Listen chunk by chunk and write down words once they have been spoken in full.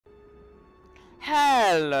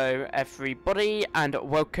Hello everybody and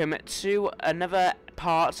welcome to another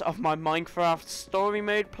part of my Minecraft story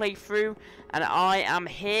mode playthrough, and I am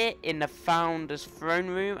here in the Founder's throne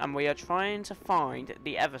room and we are trying to find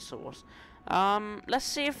the Eversource. Let's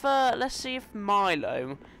see if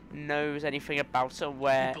Milo knows anything about it or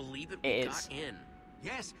where believe it is. Got in.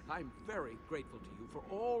 Yes, I'm very grateful to you for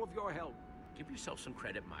all of your help. Give yourself some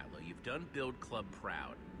credit, Milo. You've done Build Club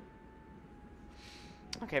proud.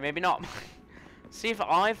 Okay, maybe not. See if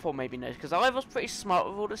Ivor maybe knows, because Ivor's pretty smart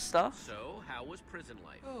with all this stuff. So, how was prison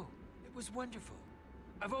life? Oh, it was wonderful.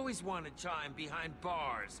 I've always wanted time behind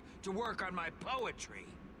bars to work on my poetry.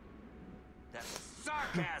 That's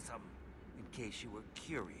sarcasm, in case you were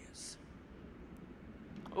curious.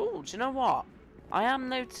 Oh, do you know what? I am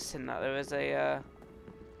noticing that there is a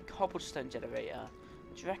cobblestone generator.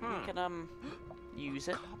 Do you reckon we can use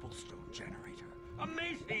it? Cobblestone generator.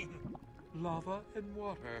 Amazing! Lava and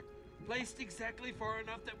water. Placed exactly far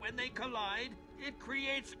enough that when they collide, it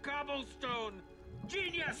creates cobblestone.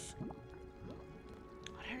 Genius!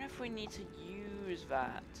 I don't know if we need to use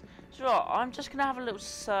that. Sure, I'm just gonna have a little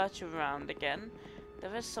search around again.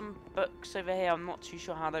 There is some books over here. I'm not too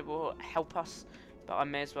sure how they will help us, but I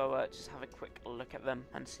may as well just have a quick look at them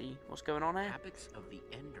and see what's going on here. Habits of the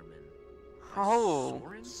Enderman. Oh,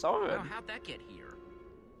 Soren? Now, how'd that get here?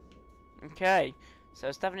 Okay. So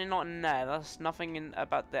it's definitely not in there. There's nothing in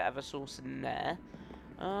about the Eversource in there.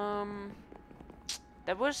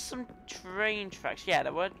 There was some train tracks. Yeah,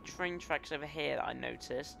 there were train tracks over here that I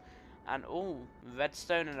noticed. And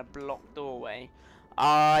redstone and a blocked doorway.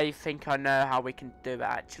 I think I know how we can do it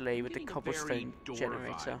actually with the cobblestone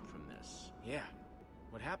generator. From this. Yeah.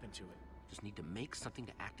 What happened to it? Just need to make something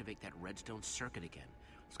to activate that redstone circuit again.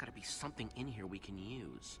 There's got to be something in here we can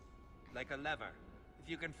use. Like a lever. If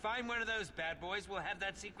you can find one of those bad boys, we'll have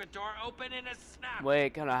that secret door open in a snap. We're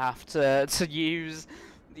gonna have to use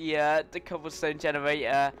the cobblestone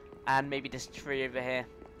generator and maybe this tree over here.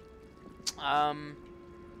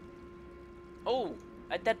 Oh,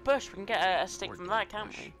 a dead bush. We can get a stick from that, can't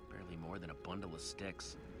we? Barely more than a bundle of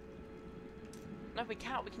sticks. No, we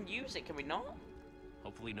can't. We can use it, can we not?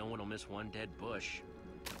 Hopefully no one will miss one dead bush.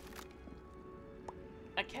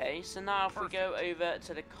 Okay, so now if we go over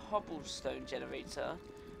to the cobblestone generator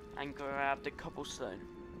and grab the cobblestone.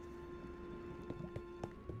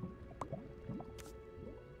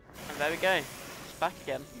 And there we go. It's back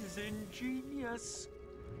again. He's ingenious.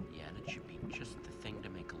 Yeah, and it should be just the thing to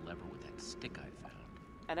make a lever with that stick I found.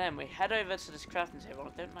 And then we head over to this crafting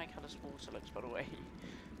table. I don't like how this water looks, by the way.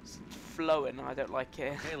 It's flowing. I don't like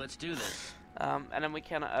it. Okay, let's do this. And then we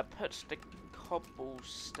can put the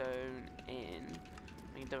cobblestone in.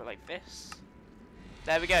 We can do it like this.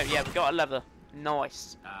 There we go. Yeah, we got a lever.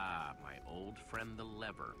 Nice. Ah, my old friend the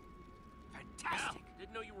lever. Fantastic. Wow,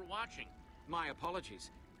 didn't know you were watching. My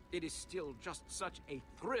apologies. It is still just such a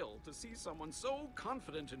thrill to see someone so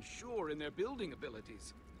confident and sure in their building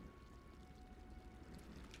abilities.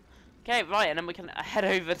 Okay, right, and then we can head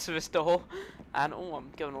over to this door. And, oh,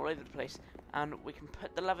 I'm going all over the place. And we can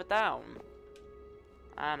put the lever down.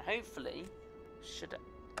 And hopefully, should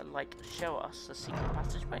like show us a secret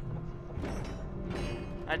passageway.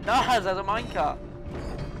 It does. There's a minecart.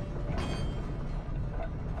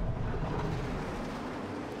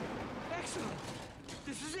 Excellent.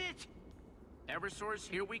 This is it. Eversource,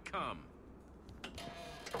 here we come.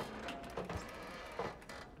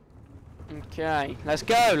 Okay, let's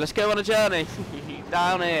go. Let's go on a journey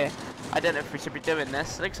down here. I don't know if we should be doing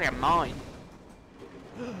this. It looks like a mine.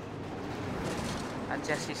 And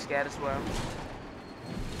Jesse's scared as well.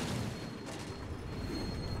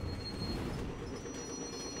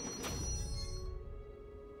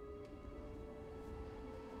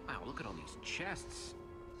 Wow, look at all these chests.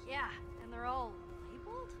 Yeah, and they're all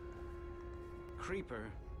labeled? Creeper,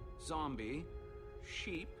 zombie,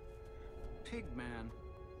 sheep, pigman.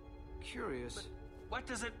 Curious. But what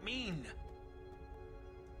does it mean?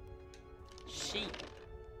 Sheep.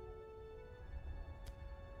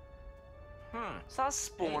 Huh. Is that a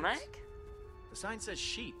spawn Eggs. egg? The sign says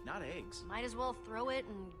sheep, not eggs. Might as well throw it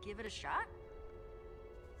and give it a shot.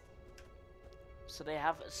 So they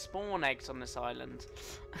have spawn eggs on this island.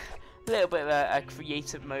 A little bit of a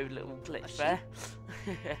creative mode little glitch there.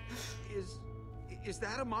 Is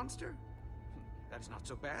that a monster? That is not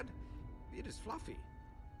so bad. It is fluffy.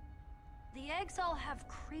 The eggs all have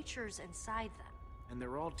creatures inside them. And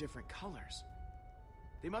they're all different colors.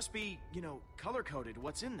 They must be, you know, color-coded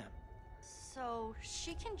what's in them. So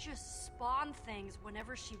she can just spawn things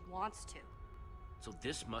whenever she wants to. So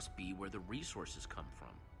this must be where the resources come from.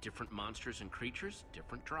 Different monsters and creatures,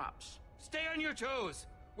 different drops. Stay on your toes.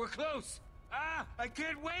 We're close. Ah, I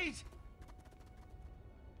can't wait.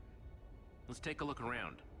 Let's take a look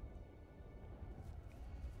around.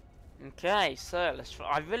 Okay, so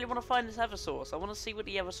I really want to find this Eversource. I want to see what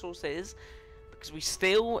the Eversource is, because we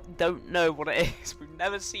still don't know what it is. We've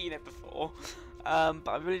never seen it before, but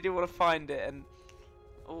I really do want to find it. And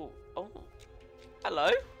oh, hello.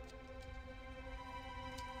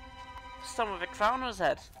 Someone with a crown on his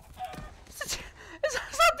head. Is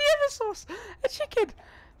that the Eversource? A chicken.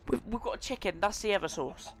 We've got a chicken. That's the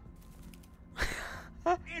Eversource.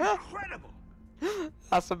 Incredible!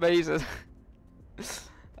 That's amazing.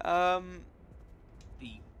 The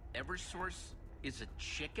Eversource is a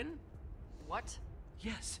chicken? What?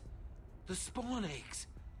 Yes, the spawn eggs.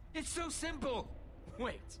 It's so simple.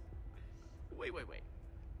 Wait.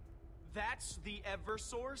 That's the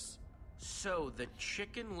Eversource? So the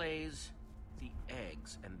chicken lays the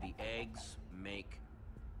eggs, and the eggs make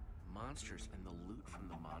monsters, and the loot from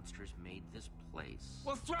the monsters made this place.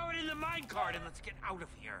 Well, throw it in the minecart and let's get out of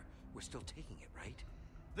here. We're still taking it, right?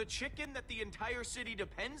 The chicken that the entire city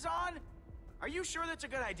depends on? Are you sure that's a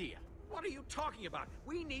good idea? What are you talking about?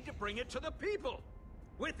 We need to bring it to the people.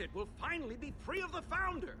 With it, we'll finally be free of the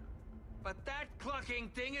Founder. But that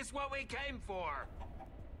clucking thing is what we came for.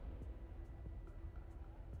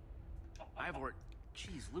 Ivor,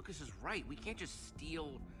 geez, Lucas is right. We can't just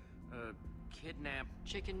steal, kidnap.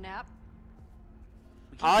 Chicken nap?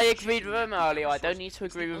 We can't I just agreed with him kidnap the earlier. I Eversource. don't need to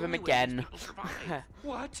It's agree the with him only way these again. people survive.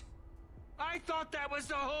 What? I thought that was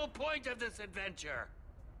the whole point of this adventure.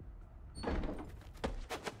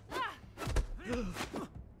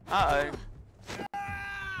 Uh-oh.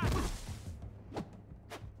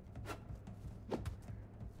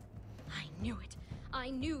 I knew it. I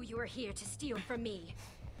knew you were here to steal from me.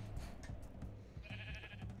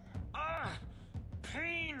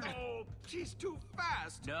 Pain! Oh, she's too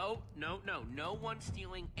fast. No one's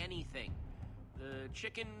stealing anything. The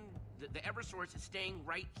chicken, the Eversource is staying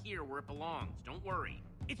right here where it belongs. Don't worry.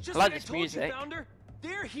 It's just I like like I this told music. you, Founder.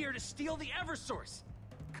 They're here to steal the Eversource.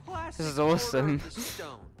 Classic This is awesome. Order of the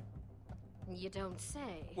Stone. You don't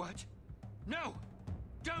say. What? No!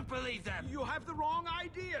 Don't believe them! You have the wrong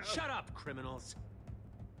idea. Shut up, criminals.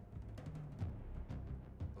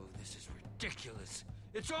 Oh, this is ridiculous.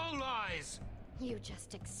 It's all lies! You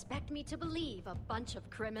just expect me to believe a bunch of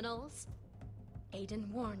criminals? Aiden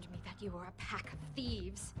warned me that you were a pack of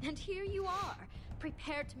thieves, and here you are,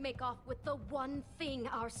 prepared to make off with the one thing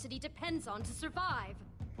our city depends on to survive.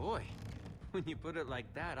 Boy, when you put it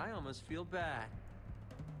like that, I almost feel bad.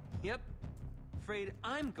 Yep. Afraid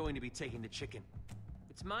I'm going to be taking the chicken.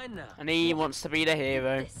 It's mine now. And he wants to be the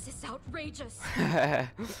hero. This is outrageous.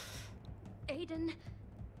 Aiden,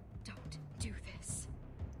 don't do this.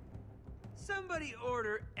 Somebody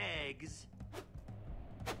order eggs.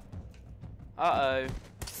 Uh-oh.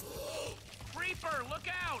 Creeper, look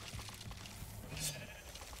out!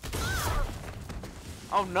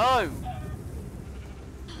 Oh no!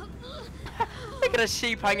 Look at a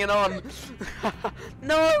sheep hanging on.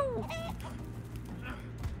 No!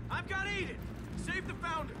 I've got Aiden. Save the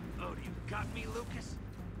Founder. Oh, you got me, Lucas?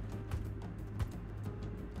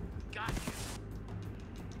 Got you.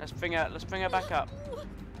 Let's bring her back up.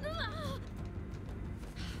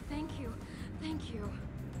 Thank you. Thank you.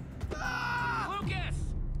 Lucas!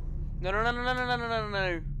 No.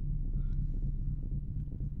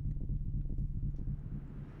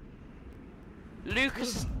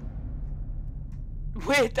 Lucas.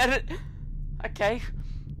 Weird. Okay.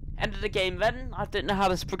 End of the game then. I don't know how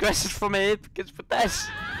this progresses from here because with this,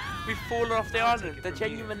 we've fallen off the island. There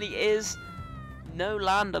genuinely is no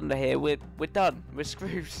land under here. We're done. We're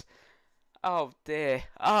screwed. Oh dear.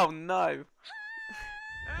 Oh no.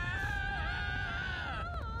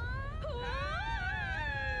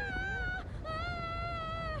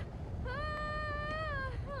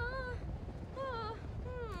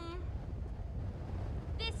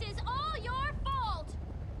 This is all your fault!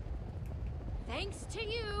 Thanks to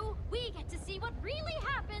you, we get to see what really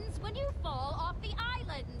happens when you fall off the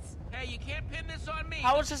islands. Hey, you can't pin this on me.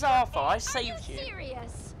 How was this our fault? I Are you saved you.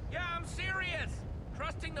 serious? Yeah, I'm serious.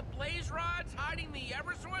 Trusting the blaze rods, hiding the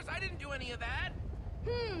Eversource, I didn't do any of that.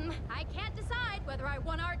 I can't decide whether I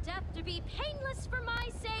want our death to be painless for my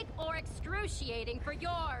sake or excruciating for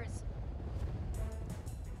yours.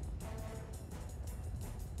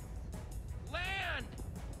 Land!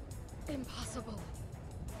 Impossible.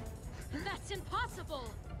 That's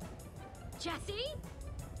impossible. Jesse?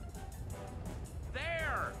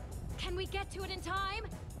 There! Can we get to it in time?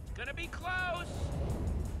 Gonna be close!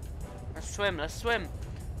 Let's swim.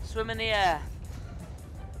 Swim in the air.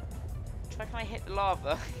 Try can I hit the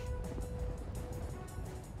lava?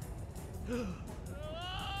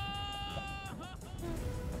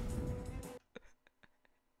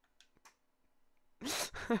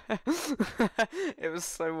 It was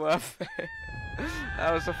so worth it.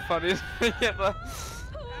 That was the funniest thing ever.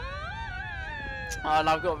 Oh, and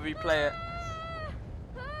I've got to replay it.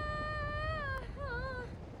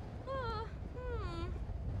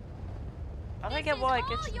 I don't get why it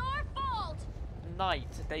gets all your fault.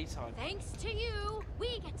 night to daytime. Thanks to you,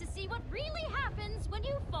 we get to see what really happens when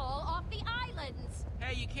you fall off the islands.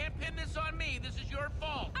 Hey, you can't pin this on me. This is your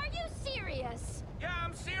fault. Are you serious? Yeah,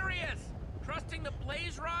 I'm serious. Trusting the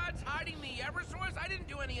blaze rods, hiding the Eversource, I didn't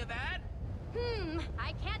do any of that.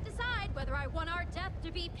 I can't decide whether I want our death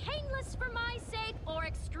to be painless for my sake or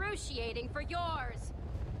excruciating for yours.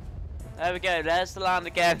 There we go, there's the land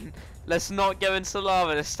again. Let's not go into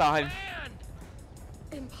lava this time. Land!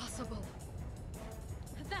 Impossible.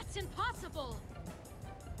 That's impossible.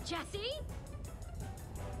 Jesse?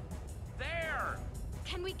 There!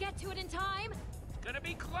 Can we get to it in time? It's gonna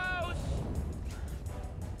be close!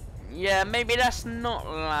 Yeah, maybe let's not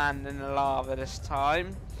land in the lava this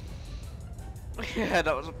time. Yeah,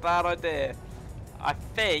 that was a bad idea. I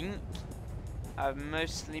think I've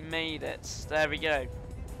mostly made it. There we go.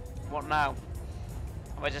 What now?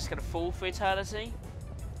 Am I just gonna fall for eternity?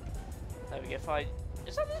 There we go. If I...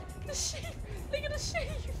 Is that the sheep? Look at the sheep!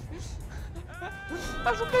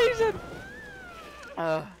 That's amazing!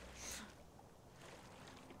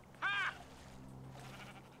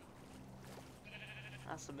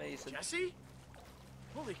 That's amazing. Jesse?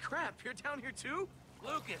 Holy crap, you're down here too?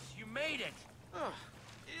 Lucas, you made it! Oh,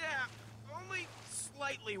 yeah, only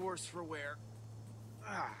slightly worse for wear.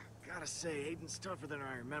 Gotta say, Aiden's tougher than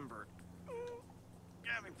I remember.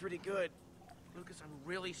 Got me pretty good. Lucas, I'm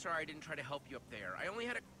really sorry I didn't try to help you up there. I only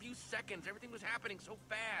had a few seconds. Everything was happening so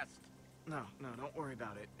fast. No, don't worry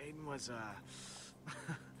about it. Aiden was,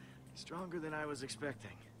 stronger than I was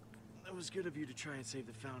expecting. It was good of you to try and save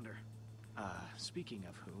the founder. Speaking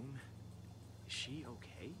of whom, is she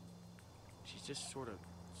okay? She's just sort of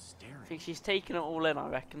staring. I think she's taking it all in, I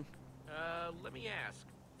reckon. Let me ask.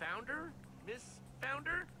 Founder? Miss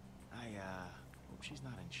Founder? I, hope she's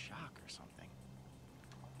not in shock or something.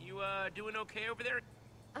 You, doing okay over there?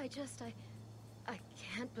 I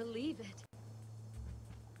can't believe it.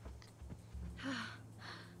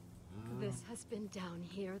 This has been down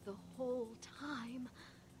here the whole time.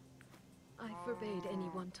 I forbade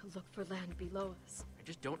anyone to look for land below us. I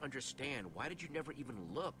just don't understand. Why did you never even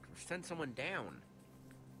look or send someone down?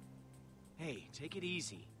 Hey, take it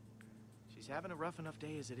easy. She's having a rough enough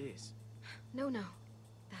day as it is. No,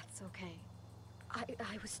 that's okay.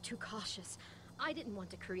 I was too cautious. I didn't want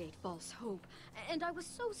to create false hope, and I was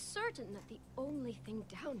so certain that the only thing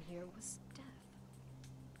down here was death.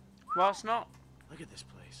 Well, it's not. Look at this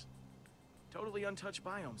place. Totally untouched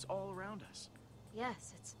biomes all around us.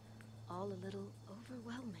 Yes, it's all a little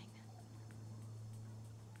overwhelming.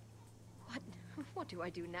 What do I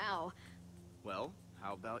do now? Well,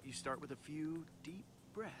 how about you start with a few deep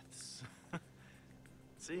breaths?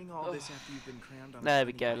 Seeing all this after you've been crammed on There a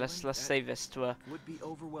we tiny go. island, Let's that save this to her. would be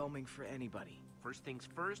overwhelming for anybody. First things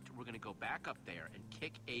first, we're gonna go back up there and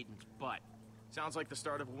kick Aiden's butt. Sounds like the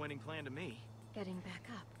start of a winning plan to me. Getting back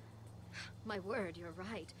up. My word, you're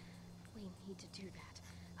right. We need to do that.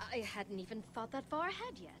 I hadn't even thought that far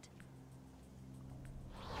ahead yet.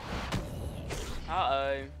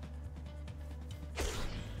 Uh-oh.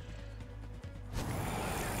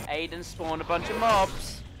 Aiden spawned a bunch of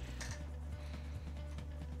mobs.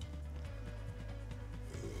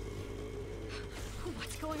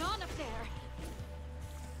 What's going on up there?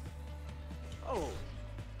 Oh,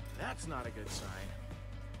 that's not a good sign.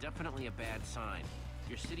 Definitely a bad sign.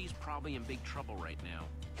 Your city's probably in big trouble right now.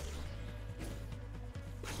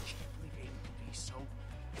 I can't believe Aiden could be so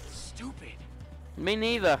stupid. Me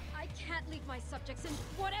neither. I can't leave my subjects in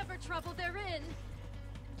whatever trouble they're in.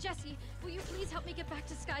 Jesse, will you please help me get back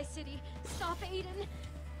to Sky City? Stop Aiden.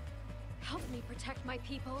 Help me protect my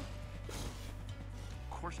people. Of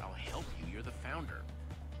course I'll help you. You're the founder.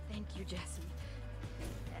 Thank you, Jesse.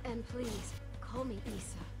 And please, call me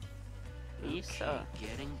Issa. Issa. Okay,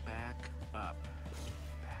 getting back up.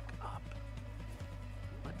 Back up.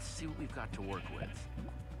 Let's see what we've got to work with.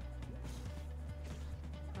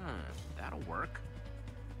 That'll work.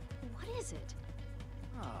 What is it?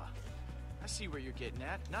 Ah, I see where you're getting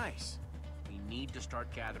at. Nice. We need to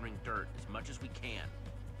start gathering dirt as much as we can.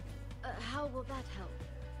 How will that help?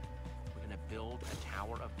 We're gonna build a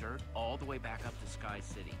tower of dirt all the way back up to Sky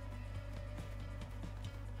City.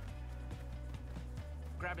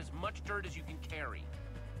 Grab as much dirt as you can carry.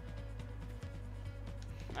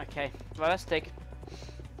 Okay, well, let's dig.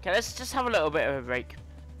 Okay, let's just have a little bit of a break.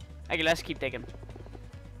 Okay, let's keep digging.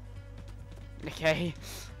 Okay,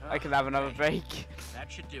 I can have another Okay. break.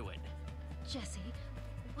 That should do it. Jesse,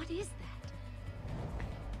 What is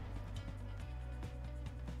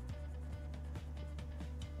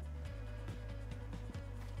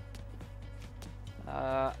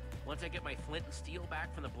that? Once I get my flint and steel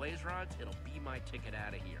back from the blaze rods, it'll be my ticket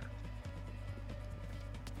out of here.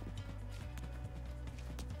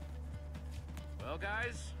 Well,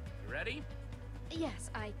 guys, you ready? Yes,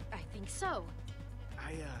 I think so.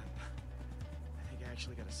 I think I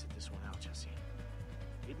actually gotta sit this one out, Jesse.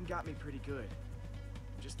 Aiden got me pretty good.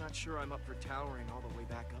 I'm just not sure I'm up for towering all the way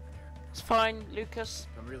back up there. It's fine, Lucas.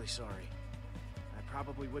 I'm really sorry. I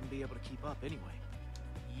probably wouldn't be able to keep up anyway.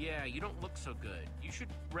 Yeah, you don't look so good. You should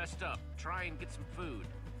rest up. Try and get some food.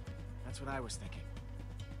 That's what I was thinking.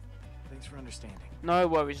 Thanks for understanding. No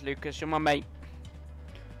worries, Lucas. You're my mate.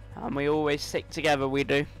 And we always stick together, we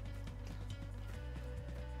do.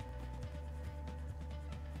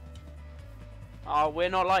 Oh, we're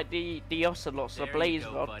not like the ocelots, the There blaze you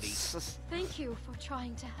go, rods. Thank you for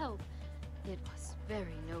trying to help. It was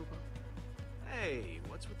very noble. Hey,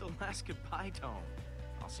 what's with the last goodbye tone?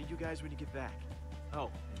 I'll see you guys when you get back. Oh,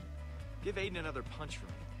 and give Aiden another punch for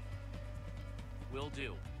me. Will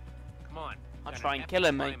do. Come on. I'll Got try an and kill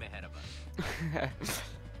him, epic mate. time ahead of us.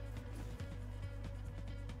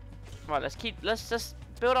 Right, let's just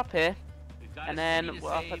build up here, We've got and a then city to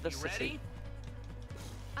we're up save. at the You city. ready?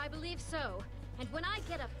 I believe so. And when I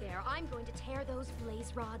get up there, I'm going to tear those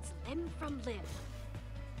blaze rods limb from limb.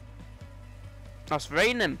 That's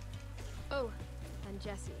raining. Oh, and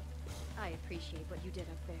Jesse, I appreciate what you did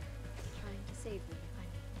up there. Trying to save me,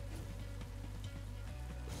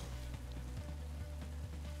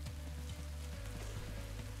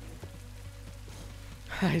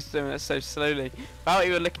 He's doing it so slowly. Without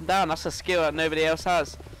even looking down, that's a skill that nobody else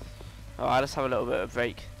has. Alright, let's have a little bit of a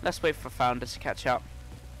break. Let's wait for Founders to catch up.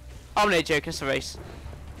 I'm no joke, it's a race.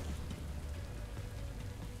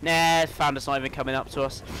 Nah, Founders not even coming up to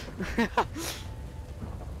us.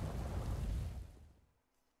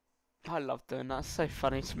 I love doing that, it's so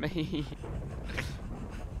funny to me.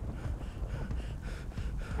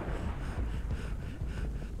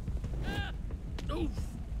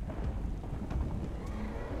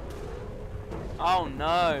 Oh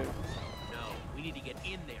no. No, we need to get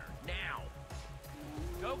in there now.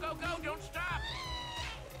 Go, go, go! Don't stop!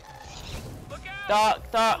 Look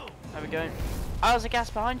out! Dark. There we go. Oh, there's a gas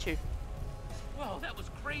behind you. Whoa, that was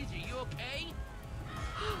crazy. You okay?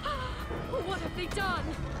 What have they done?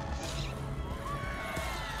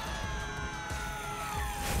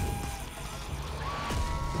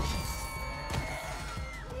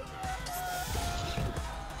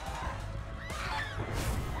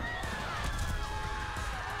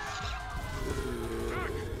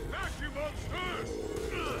 Back, you monsters!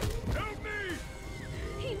 Help me!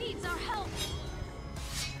 He needs our help.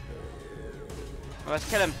 Well, let's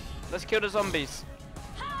kill him. Let's kill the zombies.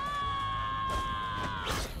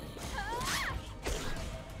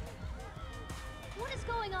 What is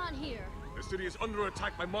going on here? The city is under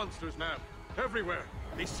attack by monsters, ma'am. Everywhere.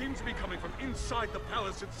 They seem to be coming from inside the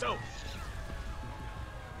palace itself.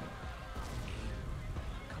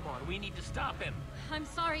 Come on, we need to stop him. I'm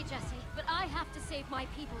sorry, Jesse, but I have to save my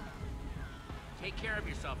people. Take care of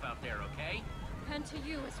yourself out there, okay? And to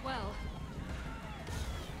you as well.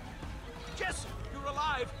 Jess, you're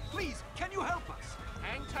alive. Please, can you help us?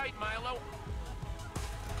 Hang tight, Milo.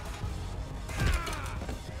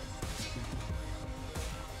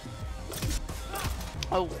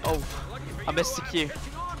 Oh, Lucky for I you, missed the I'm cue.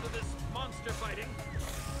 catching on to this monster fighting.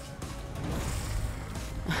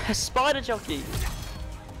 Spider jockey.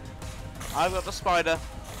 I've got the spider.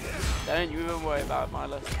 Don't you even worry about it,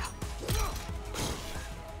 Milo.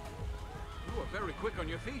 You are very quick on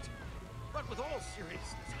your feet. But with all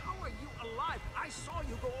seriousness, how are you alive? I saw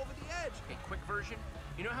you go over the edge. Okay, quick version.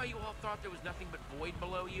 You know how you all thought there was nothing but void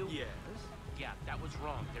below you? Yes? Yeah, that was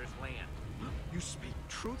wrong. There's land. You speak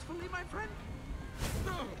truthfully, my friend?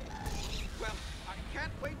 Well, I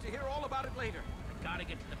can't wait to hear all about it later. I gotta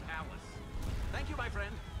get to the palace. Thank you, my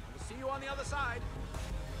friend. We'll see you on the other side.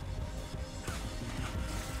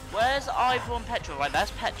 Where's Ivor and Petra? Right,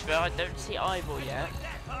 that's Petra. I don't see Ivor yet.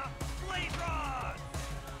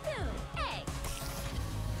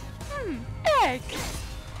 Egg.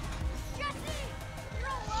 Jesse! You're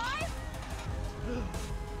alive?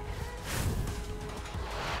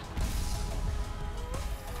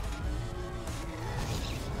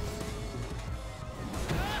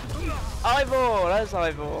 Ivor, there's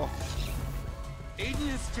Ivor. Aiden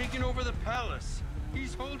has taken over the palace.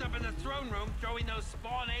 He's holed up in the throne room throwing those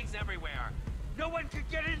spawn eggs everywhere. No one could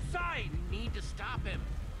get inside. We need to stop him.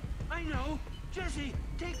 I know. Jesse,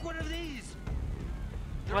 take one of these.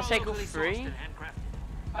 Can I take all locally three? sourced and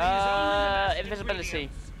handcrafted. I use only the best Invisibility.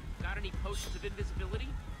 ingredients. any potions of invisibility?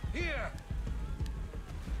 Here!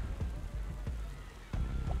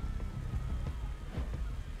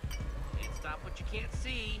 Can't stop what you can't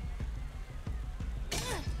see.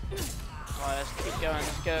 Right, let's keep going,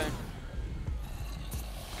 let's go.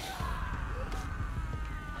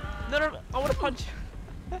 No, no, I want to punch.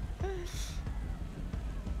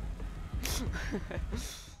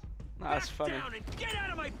 That's Back funny. down and get out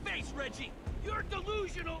of my face, Reggie! You're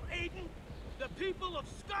delusional, Aiden! The people of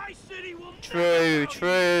Sky City will True, never bow to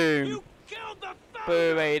true. you! You killed the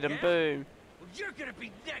Boo, founder! Aiden, Yeah? boo. Well, you're gonna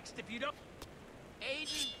be next if you don't...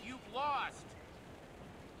 Aiden, you've lost.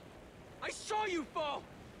 I saw you fall!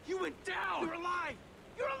 You went down! You're alive!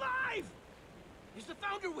 You're alive! Is the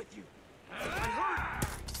founder with you? I heard!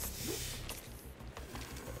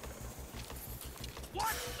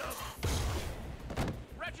 What the...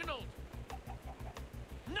 Reginald!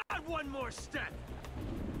 Not one more step!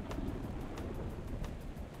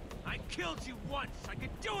 I killed you once, I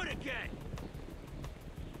could do it again!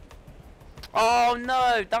 Oh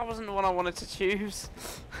no, that wasn't the one I wanted to choose.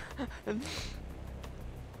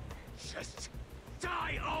 Just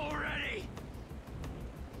die already!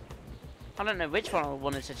 I don't know which one I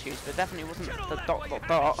wanted to choose, but it definitely wasn't Should've the left dot while you dot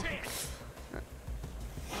had a dot. chance.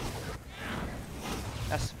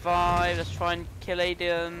 Let's survive, let's try and kill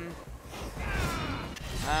Aiden.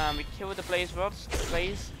 We killed the blaze rods,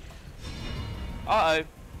 blaze. Uh-oh.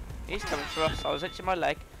 He's coming for us. I was itching my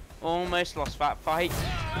leg. Almost lost that fight.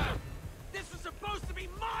 This was supposed to be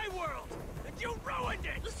my world, and you ruined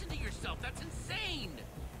it! Listen to yourself, that's insane!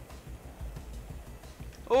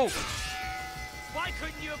 Oh! Why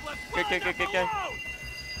couldn't you have left Go, well go, enough go, go, go.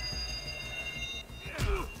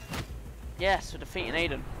 alone? Yes, we're defeating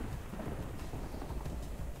Aiden.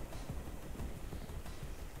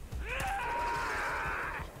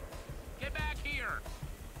 Get back here!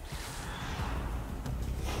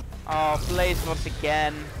 Oh, blaze rods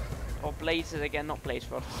again. Or blazes again, not blaze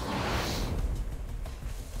rods.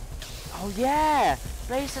 Oh yeah!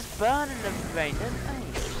 Blazes burn in the rain, don't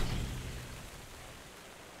they?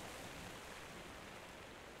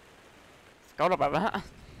 Forgot about that.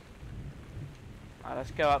 Alright,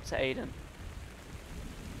 let's go up to Aiden.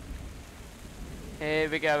 Here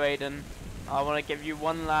we go, Aiden. I want to give you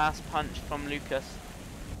one last punch from Lucas.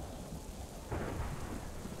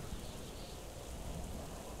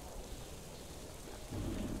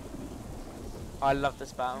 I love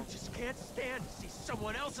this battle. You just can't stand to see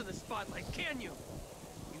someone else in the spotlight, can you?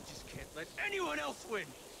 You just can't let anyone else win.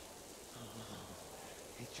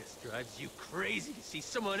 It just drives you crazy to see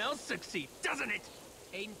someone else succeed, doesn't it?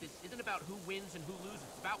 Aiden, this isn't about who wins and who loses.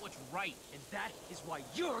 It's about what's right. And that is why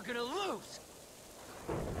you're gonna lose.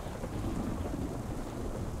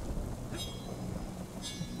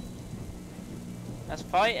 Let's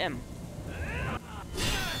fight him.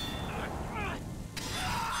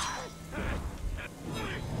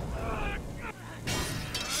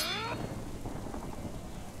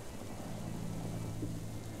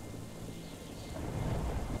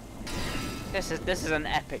 This is an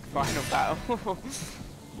epic final battle.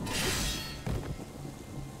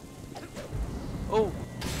 Oh!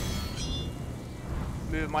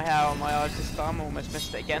 Moving my hair on my eyes this time, almost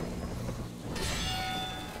missed it again.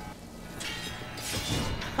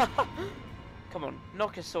 Come on,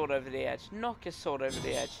 knock his sword over the edge. Knock his sword over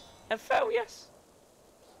the edge. And fell, yes.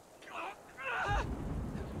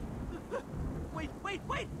 Wait,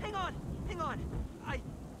 hang on. I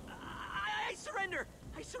surrender.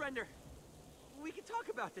 I surrender. We can talk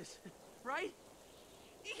about this, right?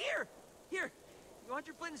 Here. You want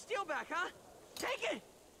your flint and steel back, huh? Take it.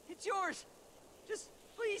 It's yours. Just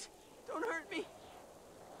please don't hurt me.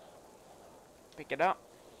 Pick it up.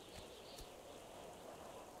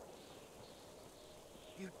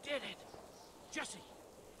 You did it! Jesse,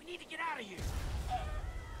 we need to get out of here!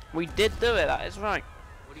 We did do it, that is right.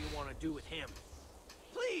 What do you want to do with him?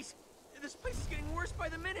 Please! This place is getting worse by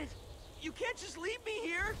the minute. You can't just leave me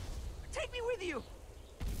here. Take me with you.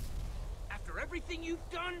 After everything you've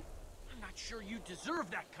done, I'm not sure you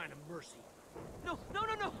deserve that kind of mercy. No.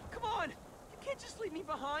 Come on. You can't just leave me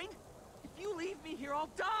behind. If you leave me here, I'll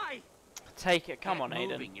die. Take it, come Get on, Aiden.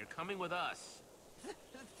 moving. You're coming with us.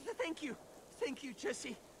 Thank you. Thank you,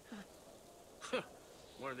 Jesse.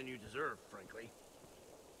 More than you deserve, frankly.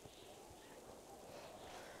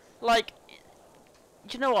 Like,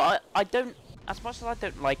 you know what? I don't. As much as I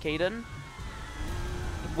don't like Aiden,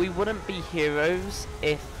 we wouldn't be heroes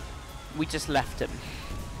if we just left him.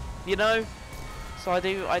 You know? So I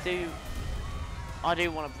do want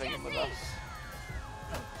to bring him with us.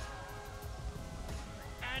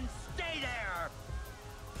 And stay there.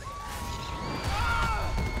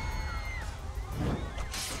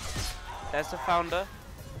 There's the founder.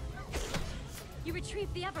 You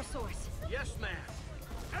retrieved the Eversource. Yes, ma'am.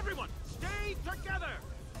 Everyone, stay together!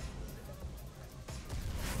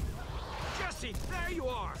 Jesse, there you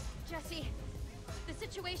are! Jesse, the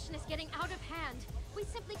situation is getting out of hand. We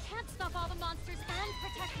simply can't stop all the monsters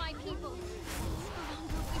and protect my people. The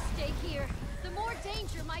longer we stay here, the more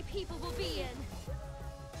danger my people will be in.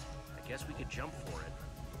 I guess we could jump for it.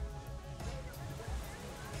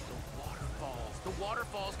 The waterfalls. The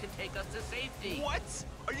waterfalls can take us to safety. What?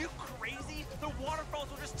 Are you crazy? The waterfalls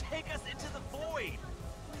will just take us into the void.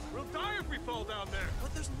 We'll die if we fall down there.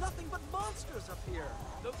 But there's nothing but monsters up here.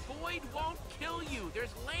 The void won't kill you.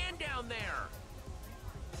 There's land down there.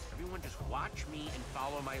 Everyone just watch me and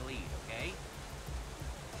follow my lead, okay?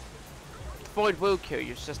 The void will kill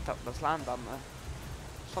you, it's just that there's land down there.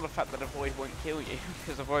 It's not the fact that the void won't kill you,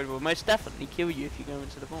 because the void will most definitely kill you if you go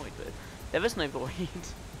into the void, but there is no void.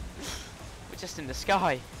 We're just in the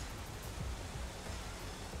sky.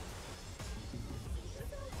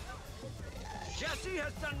 Jesse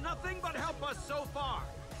has done nothing but help us so far.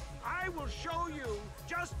 I will show you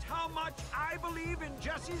just how much I believe in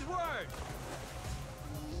Jesse's word.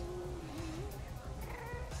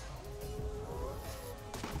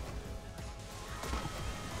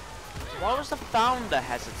 Why was the founder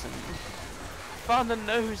hesitant? Founder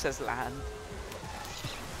knows there's land.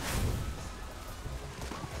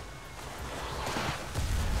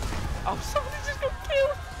 Oh, somebody just got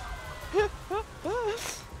killed!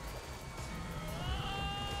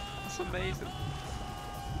 That's amazing.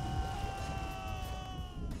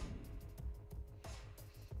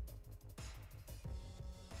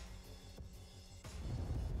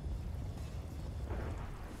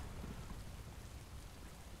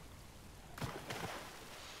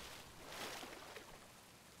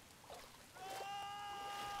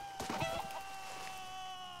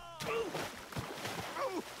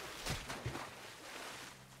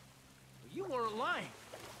 You weren't lying.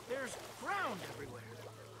 There's ground everywhere.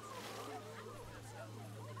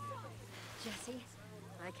 Jesse,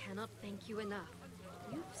 I cannot thank you enough.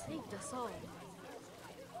 You've saved us all.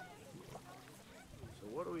 So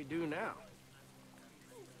what do we do now?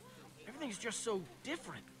 Everything's just so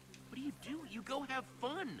different. What do? You go have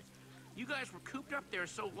fun. You guys were cooped up there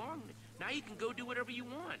so long. Now you can go do whatever you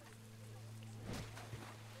want.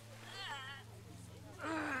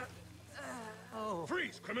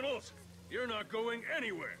 Freeze, criminals! You're not going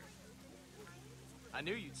anywhere. I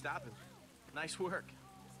knew you'd stop him. Nice work.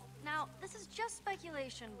 Now, this is just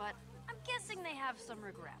speculation, but I'm guessing they have some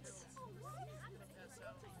regrets.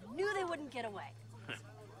 Knew they wouldn't get away.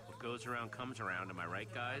 What goes around comes around, am I right,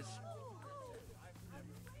 guys?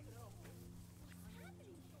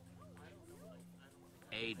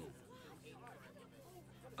 Aiden.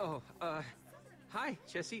 Oh, hi,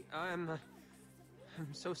 Jesse. I'm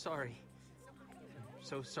so sorry. I'm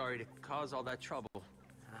so sorry to cause all that trouble.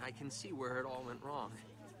 I can see where it all went wrong.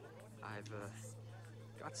 I've,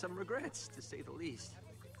 got some regrets, to say the least.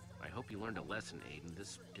 I hope you learned a lesson, Aiden.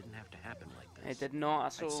 This didn't have to happen like this. It did not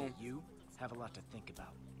at I'd all. say you have a lot to think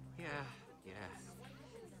about. Yeah,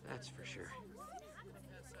 that's for sure.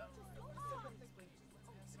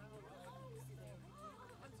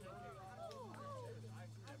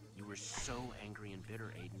 You were so angry and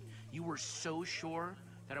bitter, Aiden. You were so sure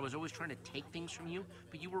that I was always trying to take things from you,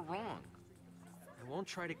 but you were wrong. I won't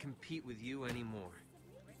try to compete with you anymore.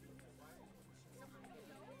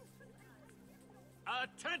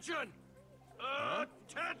 Attention!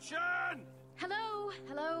 Attention!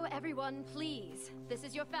 Hello, everyone, please. This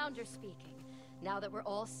is your founder speaking. Now that we're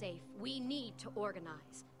all safe, we need to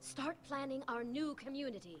organize. Start planning our new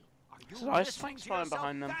community. Are you So I listening spiked to flying yourself?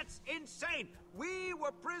 behind them. That's insane! We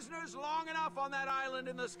were prisoners long enough on that island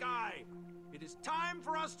in the sky. It is time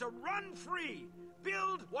for us to run free.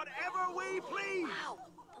 Build whatever we please. Wow,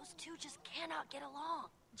 those two just cannot get along.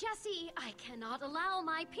 Jesse, I cannot allow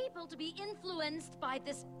my people to be influenced by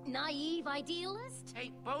this naive idealist.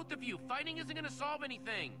 Hey, both of you, fighting isn't gonna solve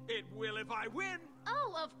anything. It will if I win.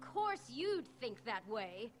 Oh, of course you'd think that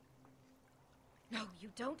way. No, you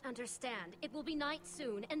don't understand. It will be night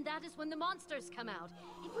soon, and that is when the monsters come out.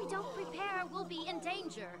 If we don't prepare, we'll be in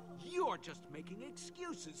danger. You're just making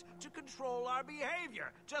excuses to control our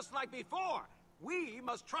behavior, just like before. We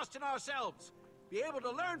must trust in ourselves, be able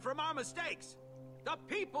to learn from our mistakes. The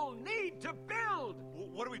people need to build!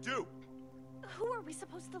 What do we do? Who are we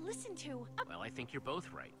supposed to listen to? Well, I think you're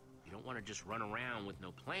both right. You don't want to just run around with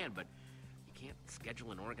no plan, but you can't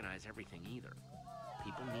schedule and organize everything either.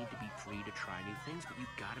 People need to be free to try new things, but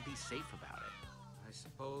you've got to be safe about it. I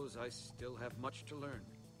suppose I still have much to learn.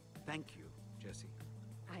 Thank you, Jesse.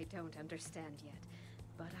 I don't understand yet,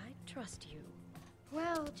 but I trust you.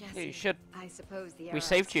 Well, Yeah, Jesse, you should. I suppose the We era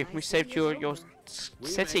saved of you. We saved sightseeing your is over. We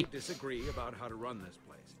city. may disagree about how to run this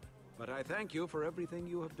place, but I thank you for everything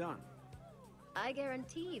you have done. I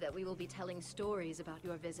guarantee that we will be telling stories about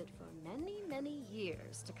your visit for many, many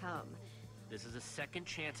years to come. This is a second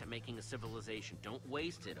chance at making a civilization. Don't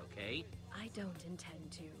waste it, okay? I don't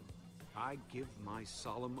intend to. I give my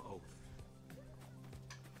solemn oath.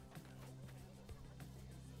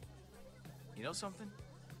 You know something?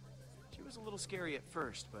 She was a little scary at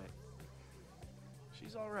first, but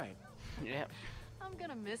she's all right. Yeah. I'm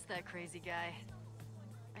gonna miss that crazy guy.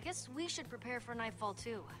 I guess we should prepare for Nightfall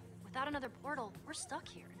too. Without another portal, we're stuck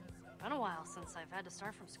here. Been a while since I've had to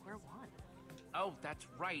start from square one. Oh, that's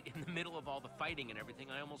right. In the middle of all the fighting and everything,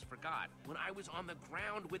 I almost forgot. When I was on the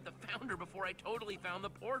ground with the Founder before I totally found the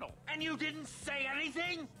portal. And you didn't say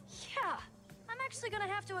anything? Yeah, I'm actually gonna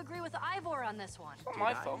have to agree with Ivor on this one. Not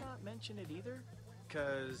my Did I fault. not mention it either?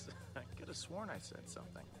 Cause I could have sworn I said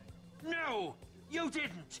something. No, you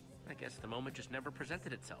didn't. I guess the moment just never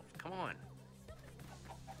presented itself. Come on.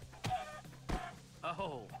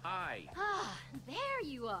 Oh, hi. Ah, there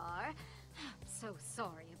you are. I'm so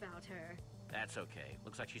sorry about her. That's okay.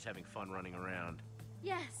 Looks like she's having fun running around.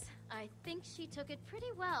 Yes, I think she took it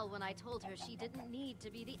pretty well when I told her she didn't need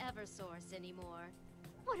to be the Eversource anymore.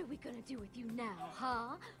 What are we gonna do with you now,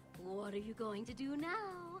 huh? What are you going to do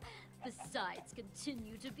now? Besides,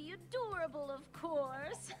 continue to be adorable, of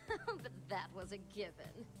course. But that was a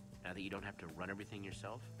given. Now that you don't have to run everything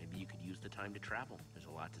yourself, maybe you could use the time to travel. There's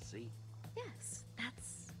a lot to see. Yes,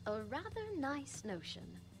 that's a rather nice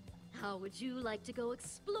notion. How would you like to go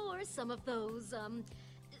explore some of those,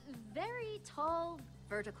 very tall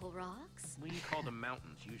vertical rocks? We call them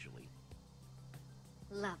mountains, usually.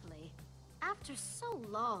 Lovely. After so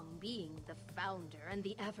long being the Founder and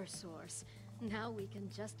the Eversource, now we can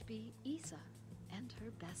just be Isa and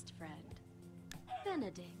her best friend,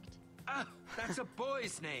 Benedict. Ah, that's a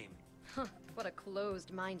boy's name. Huh, what a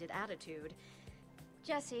closed-minded attitude.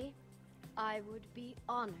 Jesse, I would be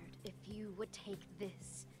honored if you would take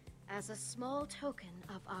this as a small token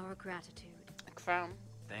of our gratitude. A crown.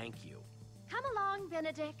 Thank you. Come along,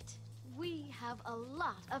 Benedict. We have a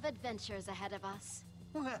lot of adventures ahead of us.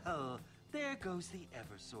 Well, there goes the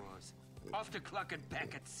Eversource. Off to cluck and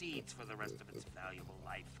peck at seeds for the rest of its valuable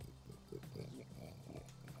life.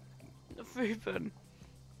 Reuben.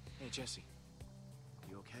 Hey, Jesse.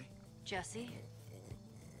 You okay? Jesse?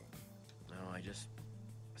 No, I just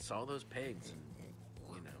saw those pigs and,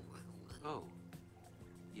 you know. Oh,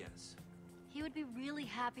 yes. He would be really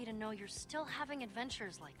happy to know you're still having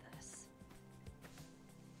adventures like this.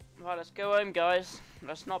 Right, let's go home, guys.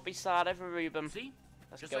 Let's not be sad over Reuben. See?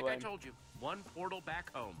 Let's Just go like home. I told you. One portal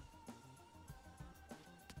back home.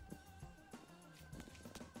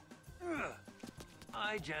 Ugh.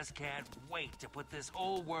 I just can't wait to put this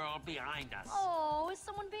old world behind us. Oh, is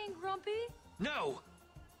someone being grumpy? No!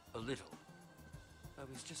 A little. I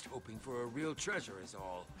was just hoping for a real treasure is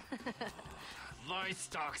all.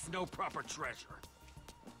 Livestock's no proper treasure.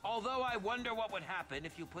 Although I wonder what would happen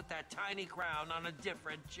if you put that tiny crown on a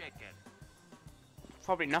different chicken.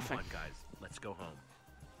 Probably nothing. Come on, guys. Let's go home.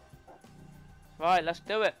 Right, let's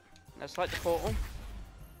do it. Let's light the portal.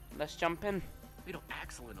 Let's jump in. We know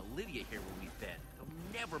Axel and Olivia here where we've been. They'll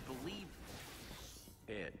never believe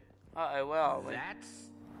it. Uh-oh, where are we? That's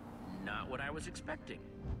not what I was expecting.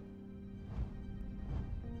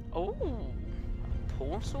 Oh,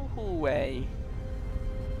 portal hallway.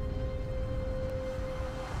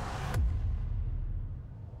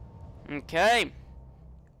 Okay.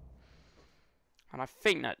 And I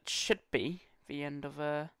think that should be the end of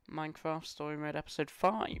Minecraft Story Mode Episode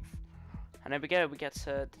 5. And there we go, we get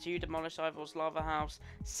to, did you demolish Ivor's lava house?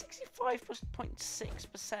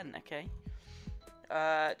 65.6%, okay.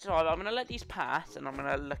 So I'm going to let these pass, and I'm going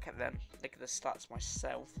to look at them, look at the stats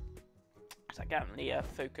myself. So I can't really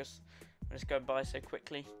focus when it's going by so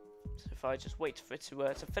quickly. So if I just wait for it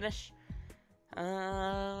to finish.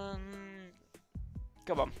 Come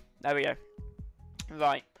on, there we go.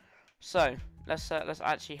 Right, so let's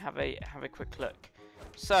actually have a quick look.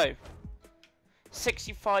 So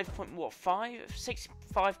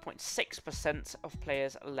 65.6% of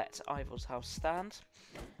players let Ivor's house stand.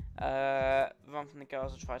 Run from the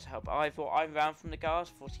guards and try to help Ivor. I ran from the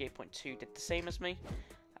guards. 48.2 did the same as me.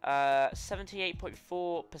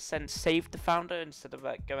 78.4% saved the founder instead of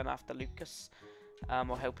going after Lucas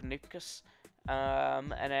or helping Lucas.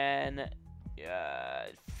 And then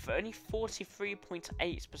only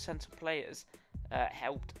 43.8% of players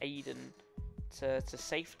helped Aiden to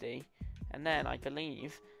safety. And then I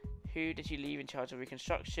believe, who did you leave in charge of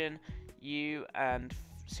reconstruction? You and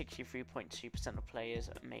 63.2% of players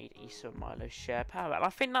made Issa and Milo share power. And I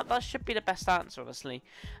think that should be the best answer, honestly.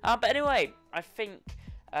 But anyway, I think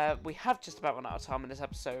we have just about run out of time in this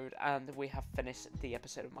episode, and we have finished the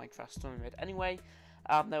episode of Minecraft Story Mode. Anyway,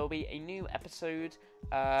 there will be a new episode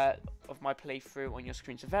of my playthrough on your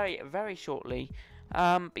screens very, very shortly.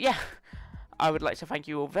 But yeah, I would like to thank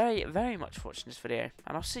you all very, very much for watching this video,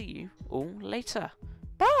 and I'll see you all later.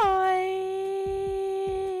 Bye!